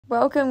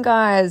Welcome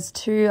guys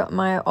to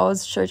my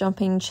Aus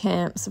SJ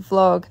Champs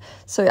vlog.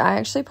 So I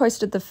actually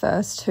posted the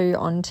first two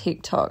on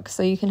TikTok,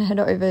 so you can head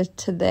over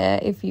to there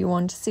if you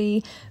want to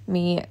see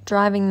me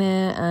driving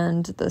there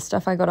and the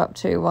stuff I got up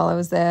to while I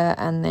was there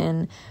and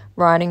then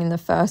riding in the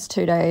first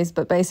 2 days.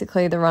 But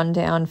basically the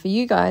rundown for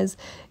you guys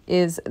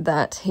is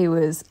that he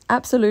was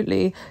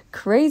absolutely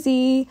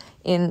crazy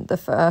in the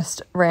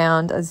first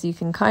round, as you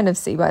can kind of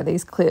see by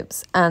these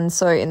clips. And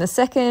so in the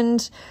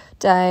second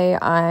day,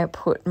 I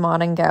put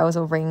martingales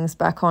or rings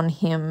back on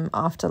him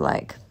after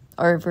like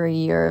over a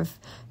year of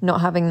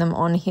not having them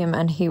on him,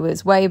 and he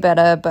was way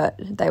better, but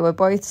they were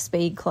both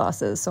speed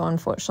classes, so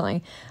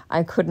unfortunately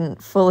I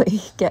couldn't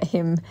fully get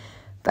him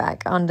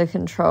back under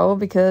control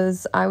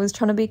because I was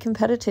trying to be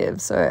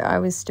competitive, so I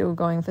was still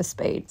going for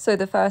speed. So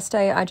the first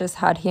day I just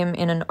had him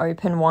in an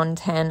open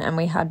 110 and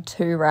we had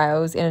 2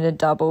 rails in a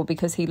double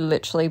because he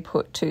literally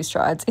put 2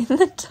 strides in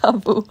the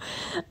double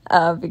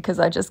because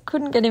I just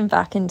couldn't get him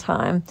back in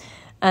time.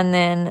 And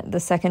then the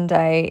second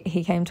day,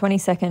 he came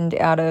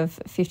 22nd out of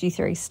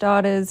 53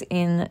 starters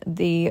in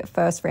the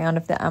first round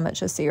of the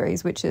amateur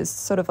series, which is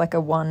sort of like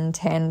a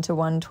 110 to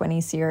 120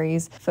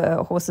 series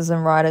for horses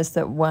and riders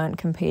that weren't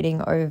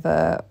competing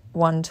over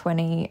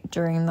 120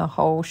 during the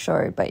whole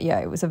show. But yeah,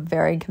 it was a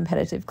very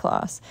competitive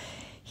class.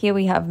 Here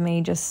we have me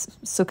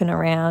just sooking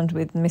around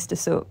with Mr.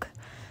 Sook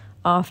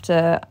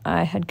after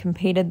I had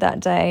competed that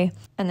day,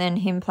 and then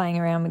him playing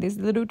around with his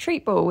little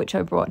treat ball, which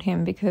I brought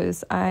him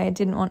because I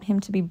didn't want him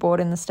to be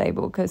bored in the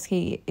stable because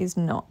he is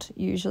not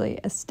usually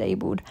a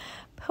stabled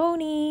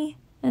pony.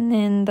 And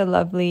then the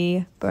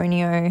lovely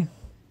Bonio,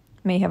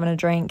 me having a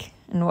drink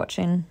and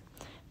watching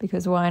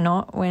because why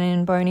not when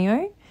in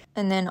Bonio.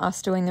 And then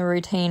us doing the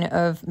routine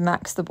of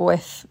Max the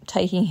Boy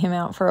taking him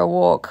out for a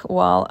walk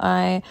while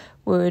I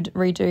would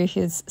redo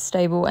his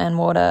stable and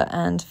water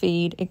and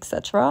feed,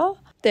 etc.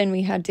 Then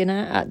we had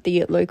dinner at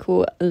the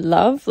local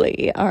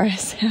lovely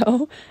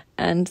RSL,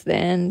 and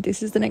then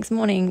this is the next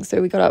morning.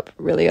 So we got up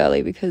really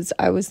early because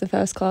I was the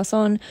first class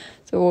on,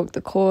 so I walked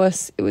the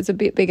course. It was a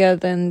bit bigger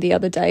than the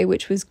other day,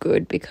 which was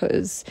good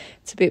because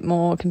it's a bit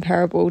more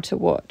comparable to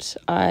what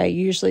I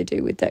usually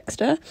do with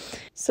Dexter.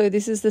 So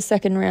this is the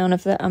second round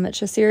of the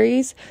amateur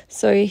series.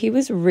 So he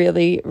was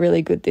really,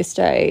 really good this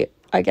day.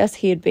 I guess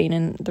he had been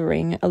in the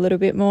ring a little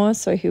bit more,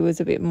 so he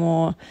was a bit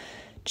more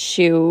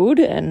chilled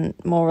and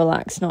more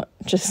relaxed, not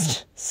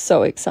just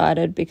so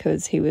excited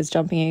because he was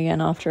jumping again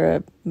after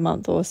a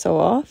month or so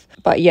off.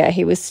 But yeah,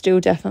 he was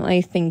still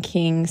definitely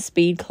thinking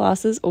speed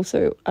classes.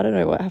 Also, I don't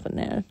know what happened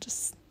there,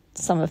 just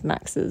some of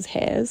Max's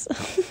hairs.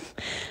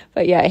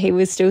 But yeah, he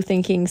was still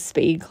thinking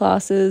speed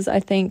classes, I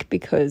think,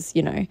 because,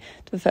 you know,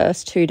 the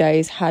first 2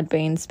 days had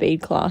been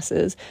speed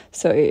classes.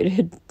 So it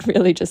had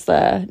really just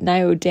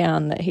nailed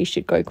down that he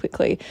should go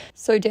quickly.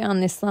 So down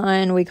this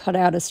line, we cut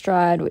out a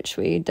stride, which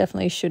we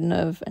definitely shouldn't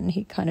have. And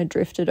he kind of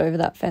drifted over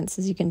that fence,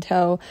 as you can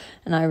tell.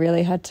 And I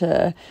really had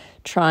to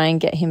try and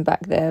get him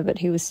back there, but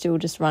he was still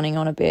just running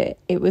on a bit.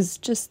 It was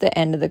just the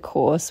end of the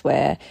course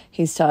where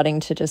he's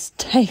starting to just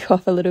take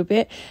off a little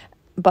bit.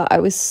 But I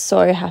was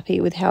so happy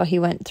with how he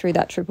went through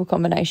that triple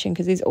combination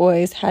because he's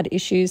always had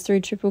issues through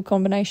triple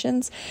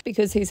combinations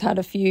because he's had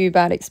a few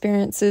bad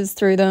experiences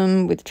through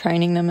them with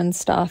training them and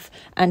stuff.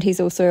 And he's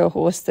also a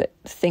horse that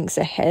thinks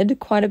ahead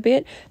quite a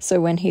bit.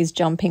 So when he's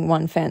jumping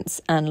one fence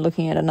and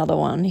looking at another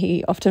one,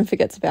 he often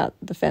forgets about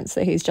the fence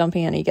that he's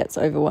jumping and he gets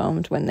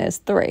overwhelmed when there's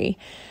 3.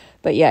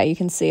 But yeah, you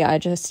can see I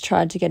just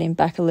tried to get him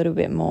back a little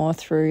bit more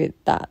through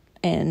that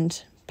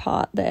end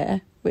part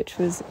there, which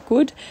was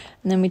good.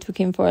 And then we took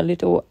him for a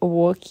little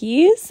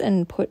walkies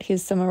and put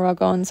his summer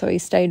rug on so he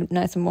stayed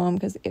nice and warm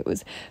because it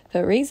was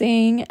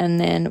freezing. And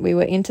then we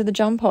were into the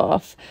jump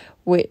off,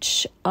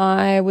 which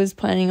I was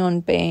planning on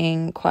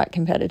being quite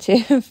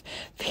competitive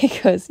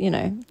because, you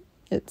know,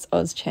 it's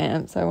Aus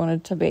Champs. I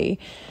wanted to be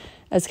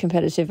as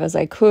competitive as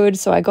I could.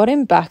 So I got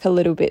him back a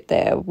little bit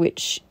there,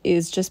 which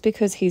is just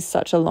because he's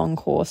such a long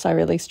course. I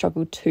really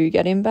struggled to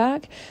get him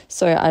back.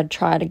 So I'd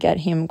try to get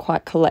him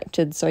quite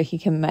collected so he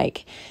can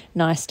make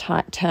nice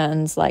tight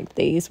turns like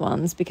these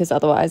ones, because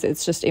otherwise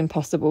it's just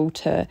impossible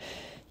to,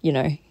 you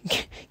know,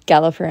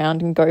 gallop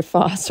around and go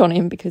fast on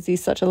him because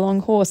he's such a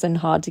long horse and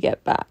hard to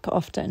get back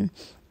often.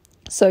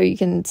 So you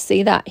can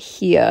see that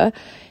here.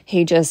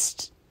 He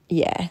just,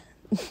 yeah,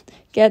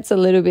 gets a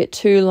little bit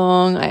too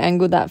long. I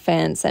angled that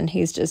fence and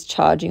he's just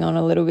charging on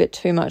a little bit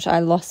too much. I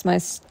lost my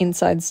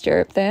inside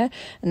stirrup there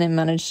and then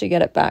managed to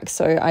get it back.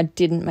 So I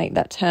didn't make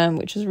that turn,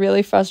 which was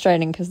really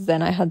frustrating because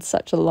then I had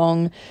such a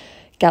long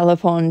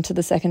gallop on to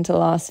the second to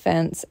last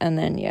fence and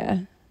then, yeah,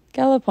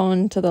 gallop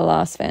on to the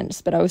last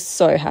fence. But I was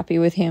so happy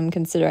with him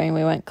considering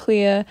we went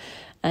clear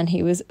and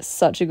he was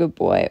such a good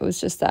boy. It was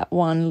just that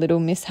one little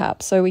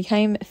mishap. So we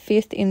came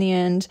 5th in the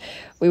end.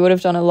 We would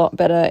have done a lot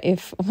better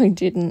if we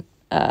didn't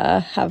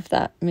have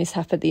that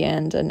mishap at the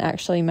end and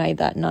actually made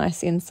that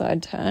nice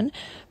inside turn.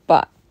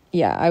 But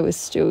yeah, I was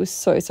still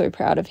so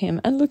proud of him.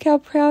 And look how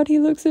proud he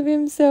looks of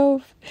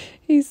himself.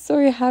 He's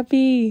so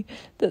happy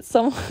that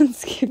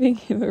someone's giving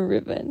him a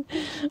ribbon.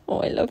 Oh,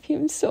 I love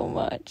him so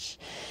much.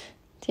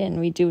 Then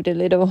we do the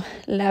little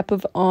lap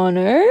of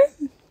honor.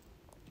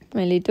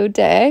 My little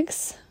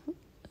Dags,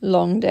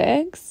 long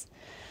Dags,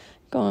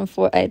 going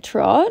for a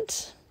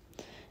trot.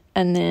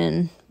 And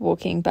then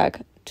walking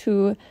back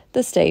to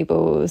the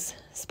stables,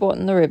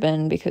 sporting the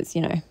ribbon because,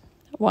 you know,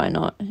 why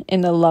not,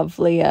 in the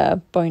lovely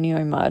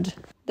Bonio mud.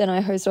 Then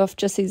I hosed off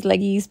Jesse's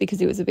leggies because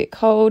it was a bit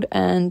cold,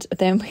 and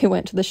then we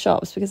went to the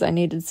shops because I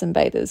needed some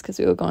bathers because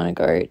we were going to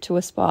go to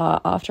a spa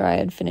after I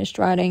had finished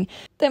riding.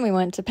 Then we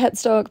went to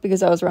Petstock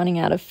because I was running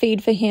out of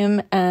feed for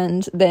him,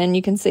 and then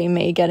you can see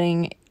me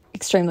getting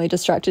extremely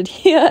distracted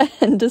here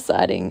and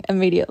deciding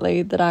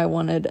immediately that I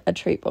wanted a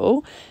treat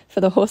ball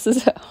for the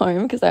horses at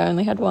home because I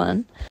only had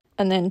one.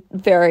 And then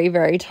very,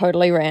 very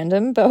totally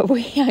random, but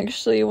we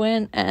actually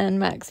went and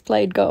Max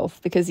played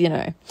golf because, you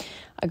know,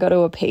 I got to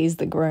appease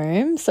the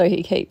groom, so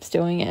he keeps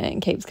doing it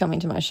and keeps coming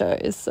to my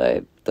shows.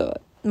 So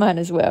thought might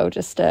as well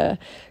just go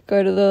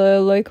to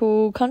the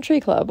local country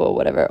club or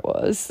whatever it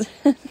was.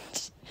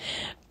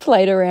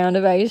 Played a round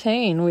of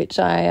 18, which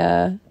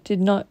I did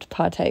not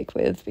partake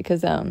with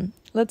because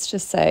let's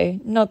just say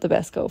not the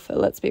best golfer,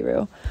 let's be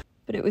real.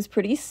 But it was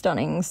pretty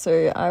stunning,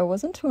 so I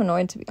wasn't too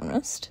annoyed, to be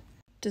honest.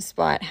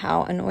 Despite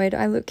how annoyed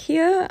I look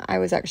here, I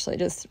was actually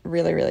just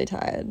really, really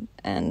tired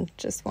and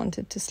just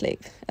wanted to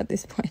sleep at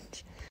this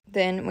point.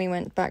 Then we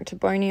went back to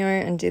Bonio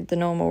and did the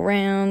normal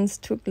rounds,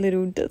 took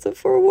little Desert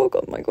for a walk.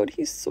 Oh my God,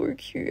 he's so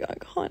cute. I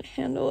can't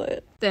handle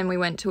it. Then we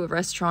went to a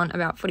restaurant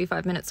about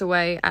 45 minutes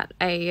away at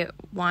a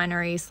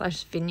winery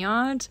slash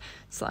vineyard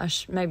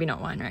slash maybe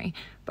not winery,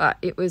 but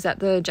it was at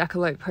the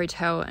Jackalope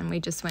Hotel, and we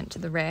just went to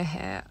the Rare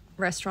Hair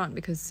restaurant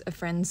because a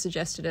friend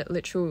suggested it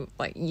literal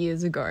like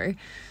years ago.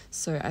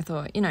 So I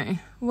thought, you know,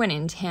 when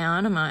in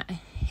town I might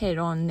head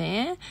on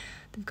there.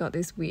 They've got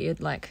this weird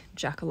like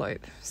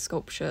jackalope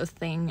sculpture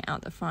thing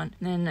out the front.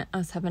 And then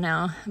us having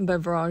our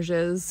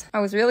beverages. I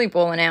was really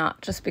balling out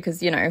just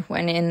because, you know,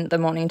 when in the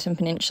Mornington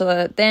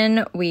Peninsula.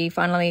 Then we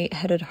finally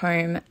headed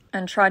home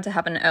and tried to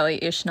have an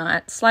early-ish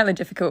night. Slightly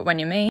difficult when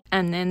you're me.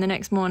 And then the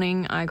next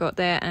morning I got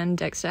there and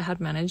Dexter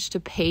had managed to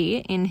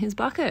pee in his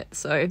bucket.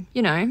 So,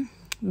 you know,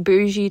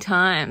 bougie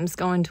times,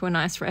 going to a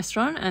nice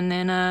restaurant and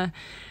then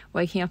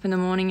waking up in the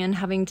morning and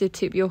having to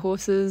tip your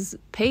horse's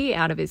pee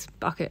out of his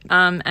bucket.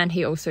 And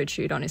he also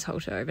chewed on his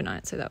halter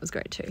overnight, so that was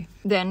great too.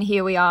 Then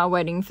here we are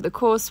waiting for the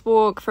course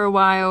walk for a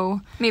while.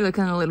 Me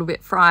looking a little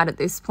bit fried at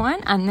this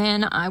point, and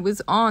then I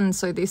was on.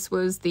 So this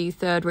was the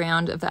third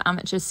round of the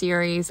amateur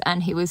series,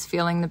 and he was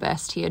feeling the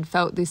best he had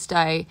felt this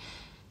day.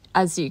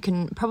 As you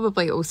can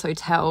probably also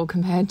tell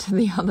compared to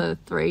the other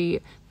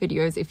 3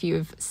 videos, if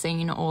you've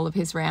seen all of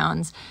his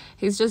rounds,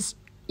 he's just,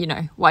 you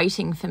know,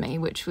 waiting for me,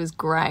 which was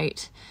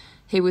great.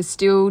 He was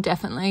still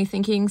definitely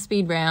thinking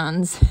speed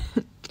rounds,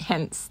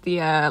 hence the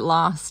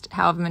last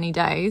however many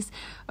days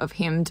of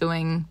him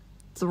doing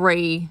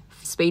 3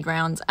 speed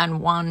rounds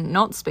and 1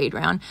 not speed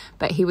round,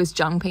 but he was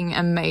jumping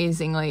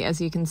amazingly, as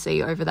you can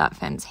see over that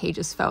fence. He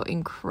just felt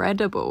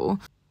incredible.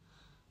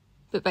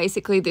 But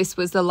basically this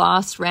was the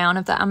last round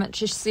of the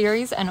amateur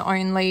series, and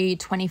only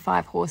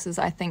 25 horses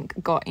I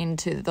think got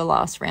into the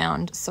last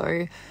round,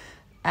 so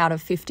out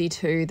of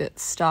 52 that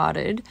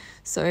started.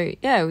 So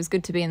yeah, it was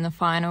good to be in the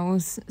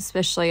finals,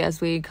 especially as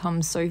we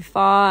come so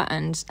far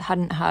and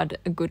hadn't had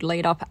a good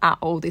lead up at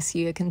all this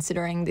year,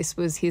 considering this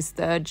was his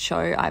 3rd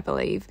show, I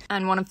believe.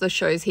 And one of the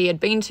shows he had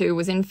been to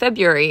was in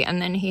February,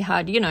 and then he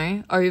had, you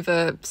know,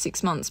 over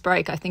 6 months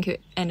break. I think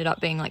it ended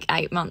up being like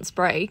 8 months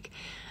break.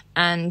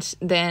 And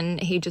then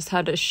he just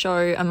had a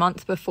show a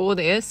month before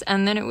this,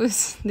 and then it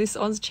was this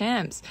Aus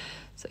Champs.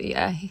 So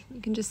yeah,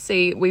 you can just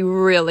see we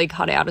really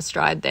cut out a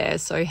stride there,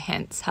 so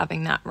hence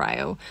having that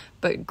rail.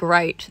 But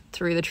great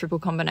through the triple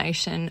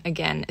combination,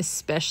 again,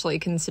 especially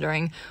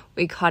considering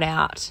we cut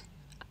out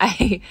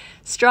a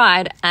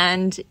stride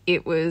and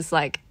it was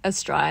like a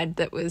stride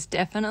that was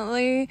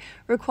definitely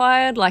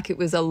required. Like it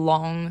was a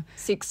long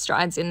 6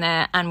 strides in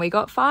there and we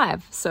got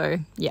 5. So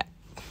yeah,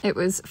 it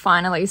was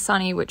finally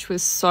sunny, which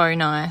was so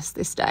nice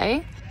this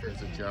day.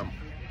 There's a jump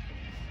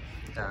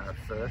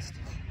first.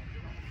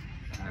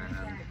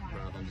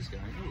 Rather than just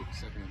going, oh,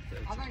 2nd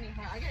and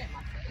 3rd. I get it in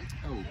my first.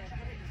 Oh,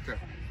 crap.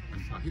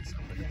 I hit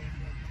something.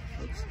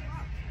 Oops.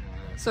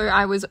 So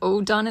I was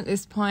all done at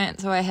this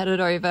point, so I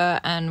headed over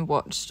and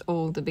watched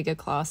all the bigger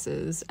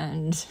classes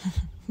and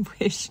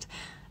wished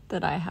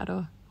that I had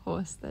a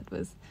horse that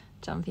was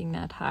jumping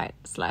that height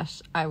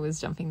 / I was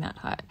jumping that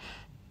height.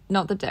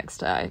 Not that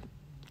Dexter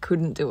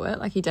couldn't do it,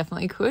 like he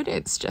definitely could.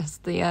 It's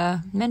just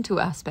the mental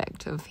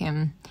aspect of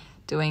him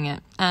doing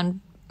it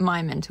and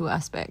my mental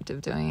aspect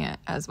of doing it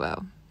as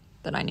well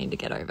that I need to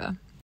get over.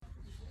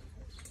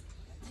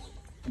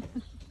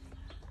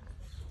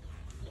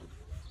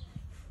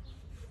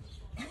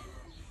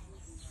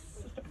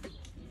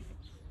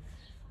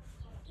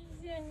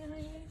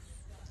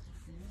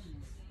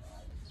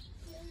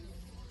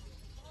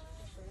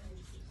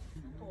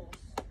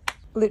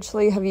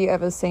 Literally, have you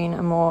ever seen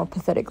a more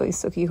pathetically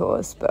sooky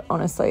horse? But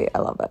honestly, I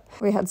love it.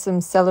 We had some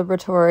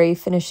celebratory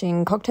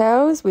finishing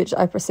cocktails, which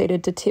I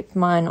proceeded to tip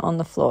mine on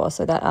the floor,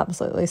 so that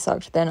absolutely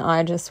sucked. Then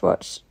I just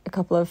watched a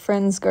couple of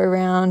friends go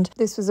round.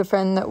 This was a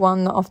friend that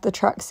won the Off the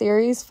Track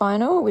series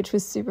final, which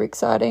was super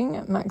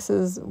exciting.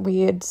 Max's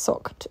weird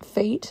socked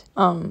feet.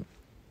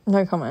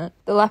 No comment.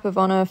 The lap of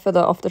honour for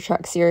the Off the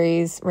Track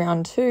series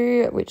round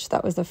 2, which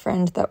that was the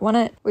friend that won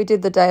it. We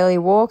did the daily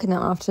walk in the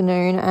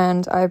afternoon,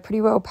 and I pretty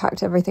well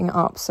packed everything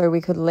up so we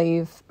could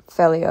leave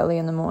fairly early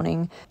in the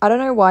morning. I don't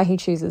know why he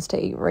chooses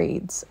to eat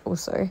reeds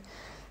also.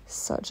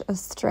 Such a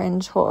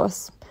strange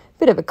horse.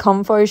 Bit of a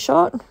convo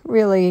shot,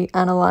 really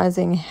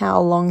analysing how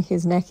long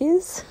his neck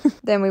is.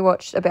 Then we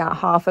watched about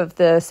half of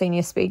the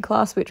senior speed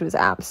class, which was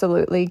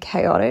absolutely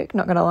chaotic,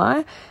 not gonna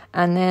lie.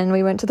 And then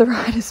we went to the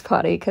riders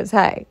party because,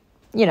 hey,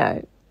 you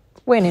know,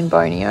 when in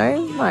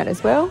Borneo, might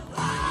as well.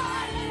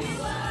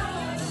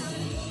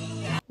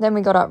 Then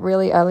we got up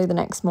really early the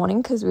next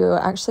morning because we were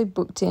actually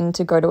booked in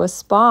to go to a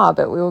spa,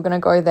 but we were going to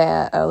go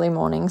there early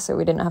morning so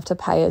we didn't have to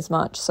pay as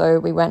much. So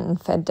we went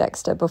and fed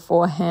Dexter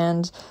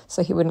beforehand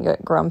so he wouldn't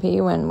get grumpy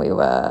when we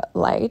were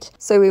late.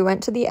 So we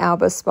went to the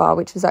Alba Spa,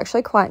 which was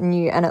actually quite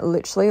new, and it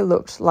literally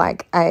looked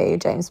like a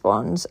James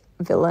Bond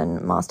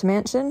villain master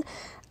mansion.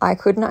 I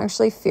couldn't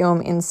actually film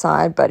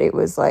inside, but it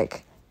was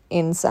like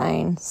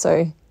insane.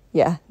 So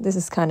yeah, this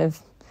is kind of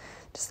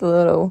just a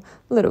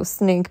little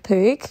sneak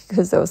peek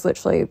because there was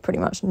literally pretty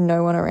much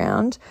no one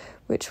around,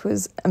 which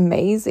was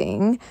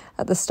amazing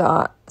at the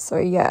start. So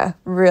yeah,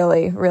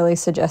 really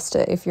suggest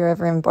it if you're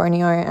ever in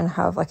Borneo and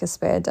have like a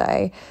spare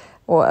day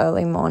or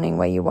early morning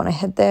where you want to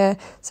head there.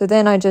 So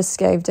then I just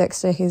gave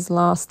Dexter his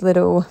last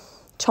little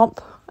chomp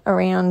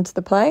around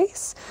the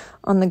place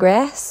on the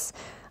grass.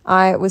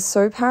 I was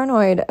so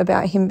paranoid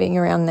about him being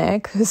around there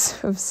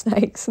because of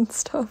snakes and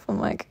stuff. I'm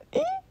like,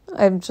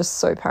 I'm just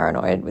so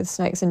paranoid with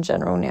snakes in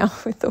general now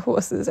with the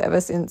horses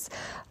ever since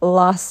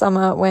last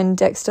summer when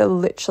Dexter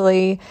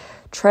literally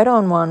tread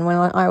on one when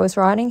I was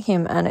riding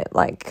him and it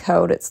like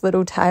curled its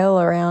little tail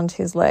around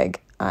his leg.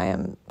 I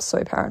am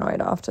so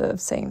paranoid after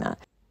seeing that.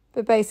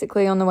 But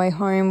basically on the way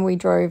home, we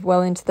drove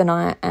well into the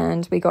night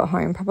and we got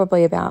home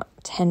probably about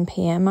 10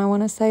 p.m, I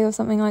want to say, or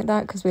something like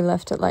that, because we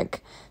left at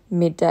like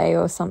midday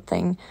or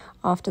something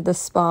after the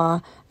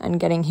spa and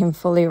getting him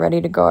fully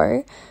ready to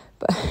go.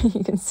 But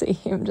you can see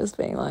him just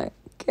being like,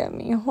 get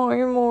me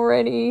home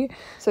already.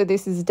 So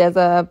this is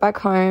Deza back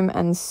home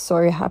and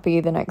so happy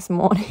the next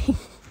morning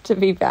to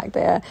be back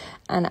there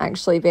and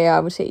actually be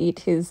able to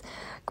eat his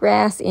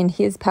grass in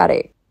his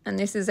paddock. And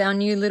this is our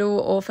new little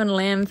orphan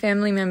lamb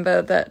family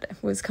member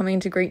that was coming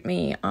to greet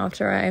me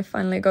after I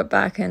finally got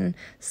back and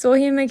saw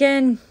him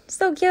again.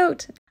 So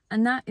cute.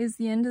 And that is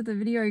the end of the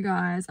video,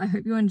 guys. I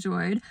hope you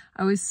enjoyed.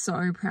 I was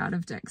so proud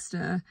of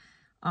Dexter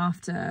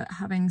after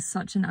having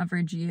such an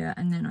average year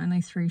and then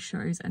only 3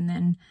 shows and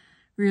then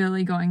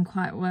really going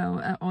quite well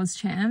at Aus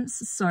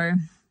Champs. So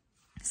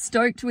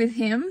stoked with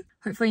him.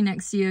 Hopefully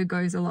next year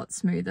goes a lot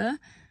smoother.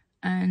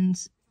 And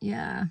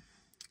yeah,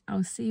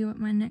 I'll see you at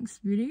my next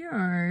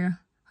video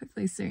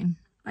hopefully soon.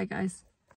 Bye guys.